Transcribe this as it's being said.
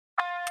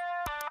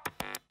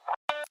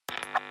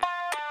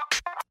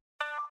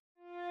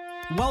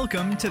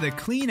Welcome to the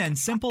Clean and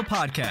Simple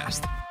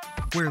Podcast,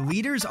 where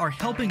leaders are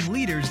helping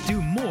leaders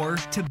do more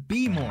to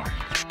be more.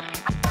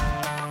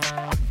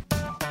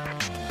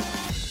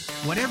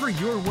 Whatever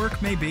your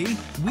work may be,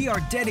 we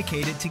are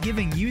dedicated to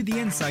giving you the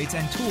insights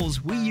and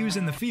tools we use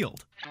in the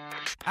field.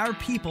 Our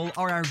people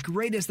are our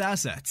greatest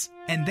assets,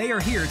 and they are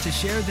here to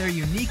share their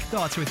unique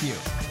thoughts with you.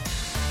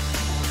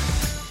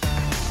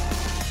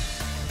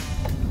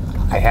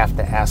 I have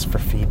to ask for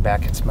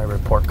feedback. It's my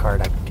report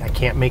card. I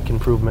can't make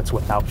improvements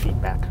without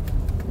feedback.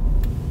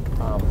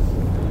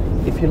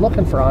 If you're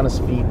looking for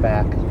honest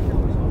feedback,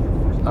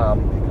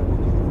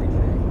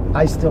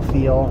 I still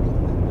feel,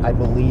 I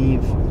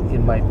believe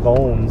in my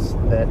bones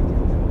that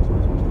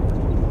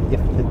if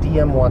the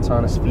DM wants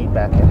honest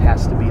feedback, it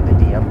has to be the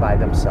DM by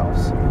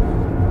themselves.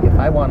 If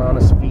I want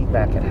honest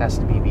feedback, it has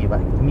to be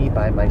me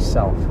by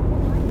myself,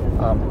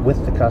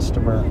 with the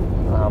customer,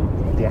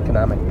 the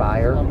economic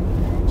buyer.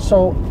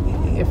 So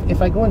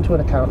if I go into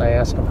an account and I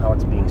ask them how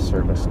it's being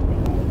serviced,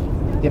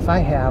 if I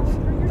have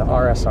the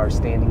RSR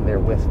standing there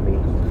with me,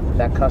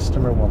 that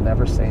customer will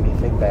never say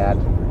anything bad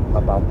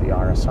about the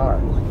RSR.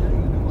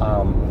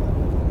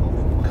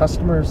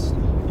 Customers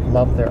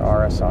love their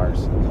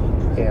RSRs,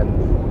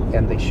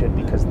 and they should,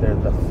 because they're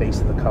the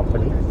face of the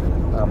company.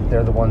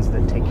 They're the ones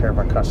that take care of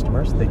our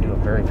customers. They do a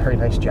very, very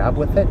nice job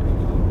with it.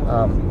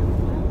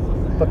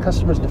 But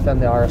customers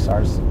defend the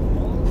RSRs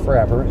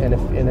forever, and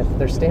if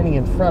they're standing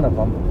in front of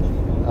them,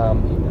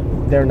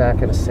 they're not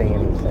going to say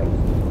anything.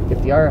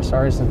 If the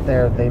RSR isn't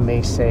there, they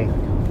may say,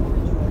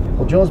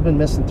 well, Joe's been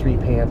missing 3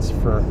 pants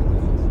for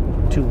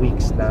 2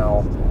 weeks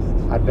now.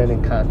 I've been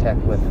in contact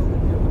with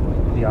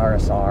the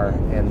RSR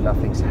and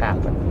nothing's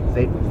happened.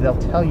 They'll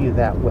tell you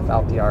that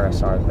without the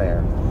RSR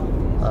there.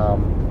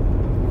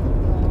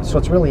 So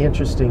it's really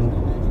interesting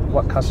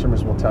what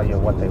customers will tell you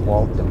and what they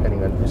won't,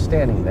 depending on who's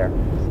standing there.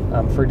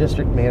 For a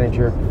district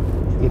manager,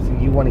 if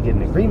you want to get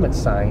an agreement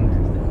signed,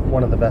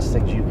 one of the best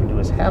things you can do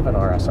is have an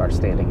RSR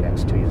standing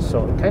next to you.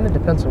 So it kind of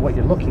depends on what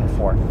you're looking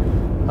for.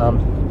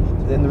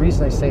 And the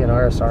reason I say an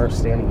RSR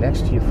standing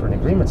next to you for an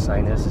agreement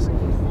sign is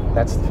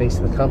that's the face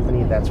of the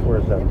company. That's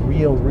where the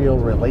real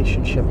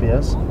relationship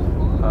is.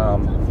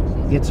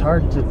 It's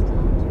hard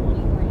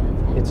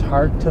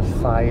to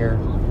fire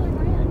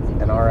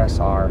an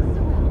RSR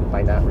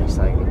by not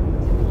re-signing,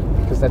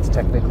 because that's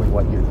technically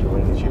what you're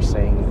doing. Is you're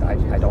saying,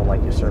 I don't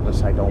like your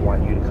service. I don't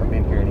want you to come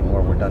in here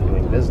anymore. We're done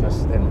doing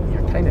business. And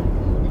you're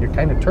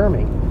kind of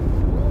terming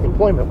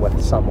employment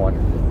with someone.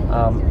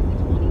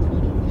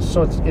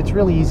 So it's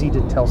really easy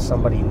to tell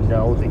somebody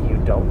no that you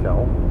don't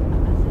know.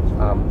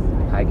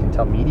 I can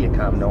tell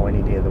Mediacom no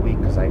any day of the week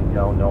because I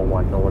know no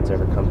one's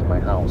ever come to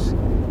my house.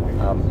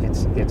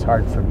 It's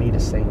hard for me to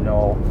say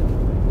no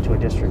to a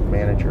district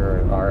manager or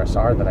an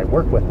RSR that I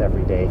work with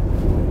every day,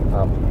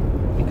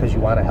 because you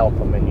want to help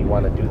them and you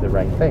want to do the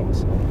right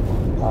things.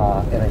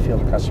 And I feel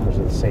the customers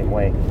are the same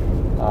way.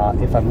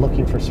 If I'm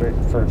looking for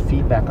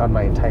feedback on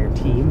my entire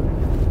team,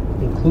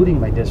 including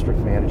my district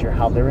manager,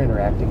 how they're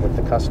interacting with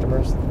the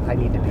customers, I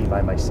need to be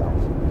by myself.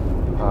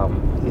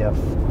 If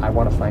I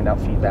want to find out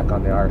feedback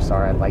on the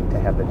RSR, I'd like to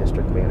have the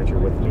district manager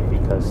with me,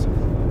 because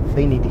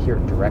they need to hear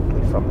it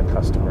directly from the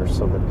customers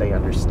so that they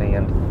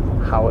understand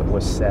how it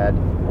was said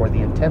or the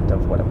intent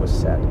of what it was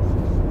said.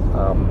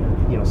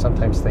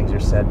 Sometimes things are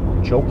said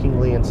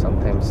jokingly and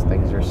sometimes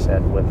things are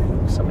said with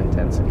some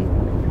intensity,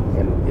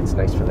 and it's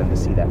nice for them to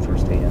see that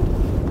firsthand.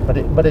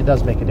 But it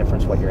does make a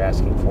difference what you're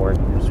asking for,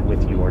 who's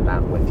with you or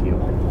not with you.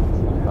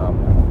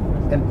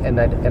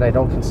 And I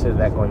don't consider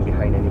that going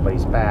behind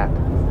anybody's back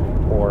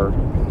or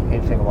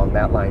anything along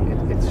that line.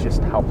 It's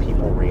just how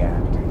people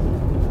react.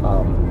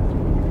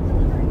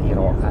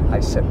 I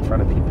sit in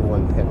front of people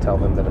and tell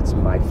them that it's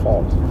my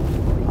fault.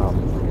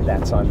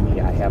 That's on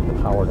me. I have the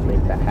power to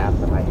make that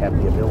happen. I have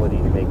the ability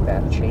to make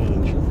that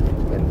change,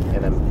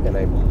 and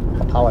I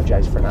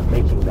apologize for not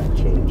making that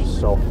change.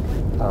 So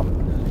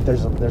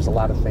there's a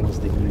lot of things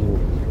that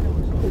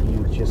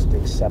you just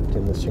accept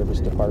in the service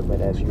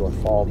department as your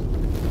fault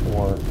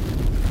or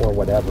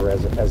whatever.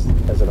 As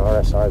an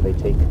RSR, they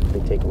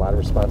take a lot of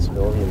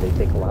responsibility and they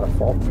take a lot of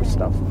fault for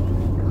stuff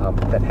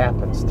that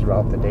happens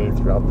throughout the day,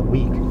 throughout the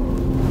week,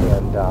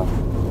 and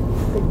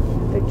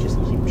they just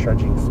keep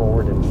trudging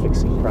forward and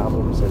fixing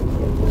problems and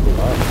moving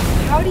on.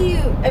 How do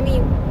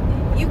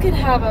you can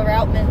have a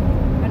routeman,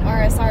 an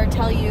RSR,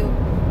 tell you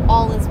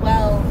all is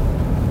well,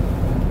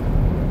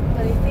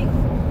 but I think,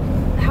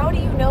 how do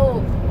you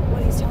know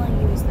what he's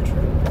telling you is the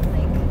truth?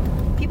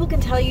 Like, people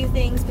can tell you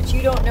things, but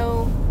you don't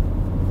know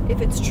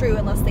if it's true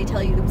unless they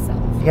tell you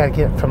themselves. You gotta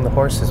get it from the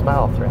horse's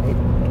mouth, right?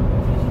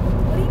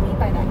 What do you mean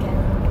by that,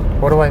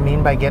 Ken? What do I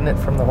mean by getting it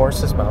from the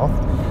horse's mouth?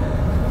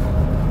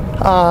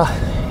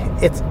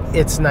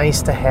 It's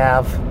nice to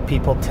have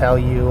people tell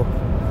you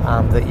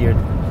that you're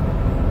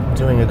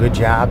doing a good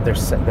job. They're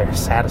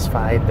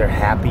satisfied. They're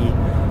happy.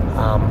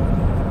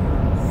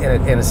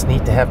 And it's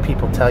neat to have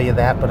people tell you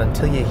that. But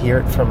until you hear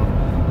it from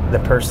the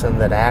person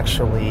that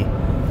actually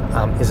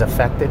is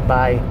affected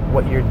by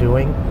what you're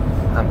doing,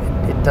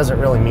 it doesn't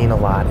really mean a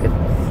lot.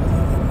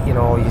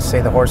 You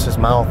say the horse's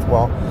mouth.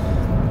 Well,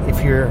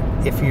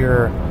 If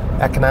your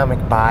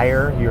economic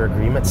buyer, your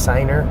agreement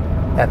signer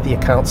at the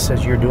account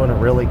says you're doing a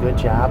really good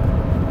job,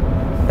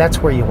 that's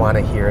where you want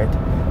to hear it.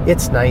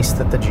 It's nice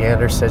that the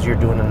janitor says you're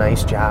doing a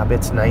nice job.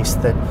 It's nice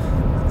that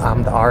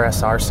the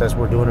RSR says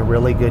we're doing a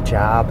really good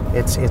job.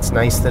 It's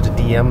nice that a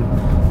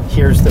DM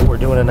hears that we're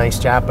doing a nice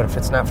job, but if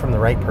it's not from the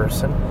right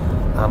person,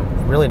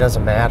 it really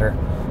doesn't matter.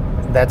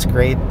 That's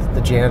great.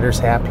 The janitor's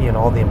happy and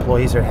all the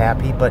employees are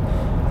happy, but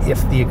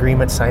if the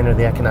agreement signer,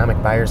 the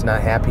economic buyer's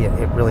not happy,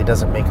 it really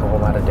doesn't make a whole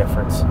lot of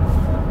difference.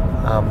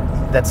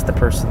 That's the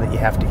person that you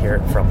have to hear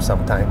it from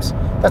sometimes.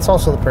 That's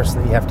also the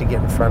person that you have to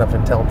get in front of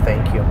and tell them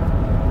thank you.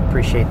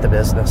 Appreciate the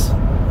business.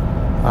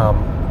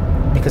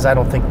 Because I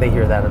don't think they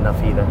hear that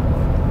enough either.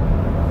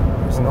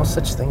 There's no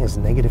such thing as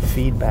negative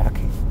feedback.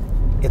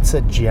 It's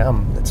a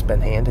gem that's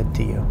been handed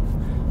to you,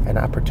 an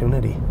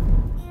opportunity.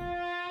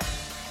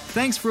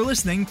 Thanks for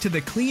listening to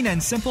the Clean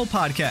and Simple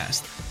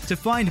podcast. To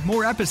find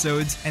more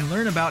episodes and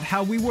learn about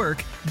how we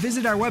work,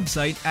 visit our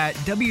website at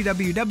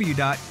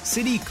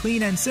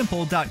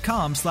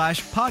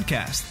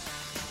www.citycleanandsimple.com/podcast.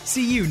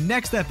 See you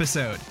next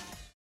episode.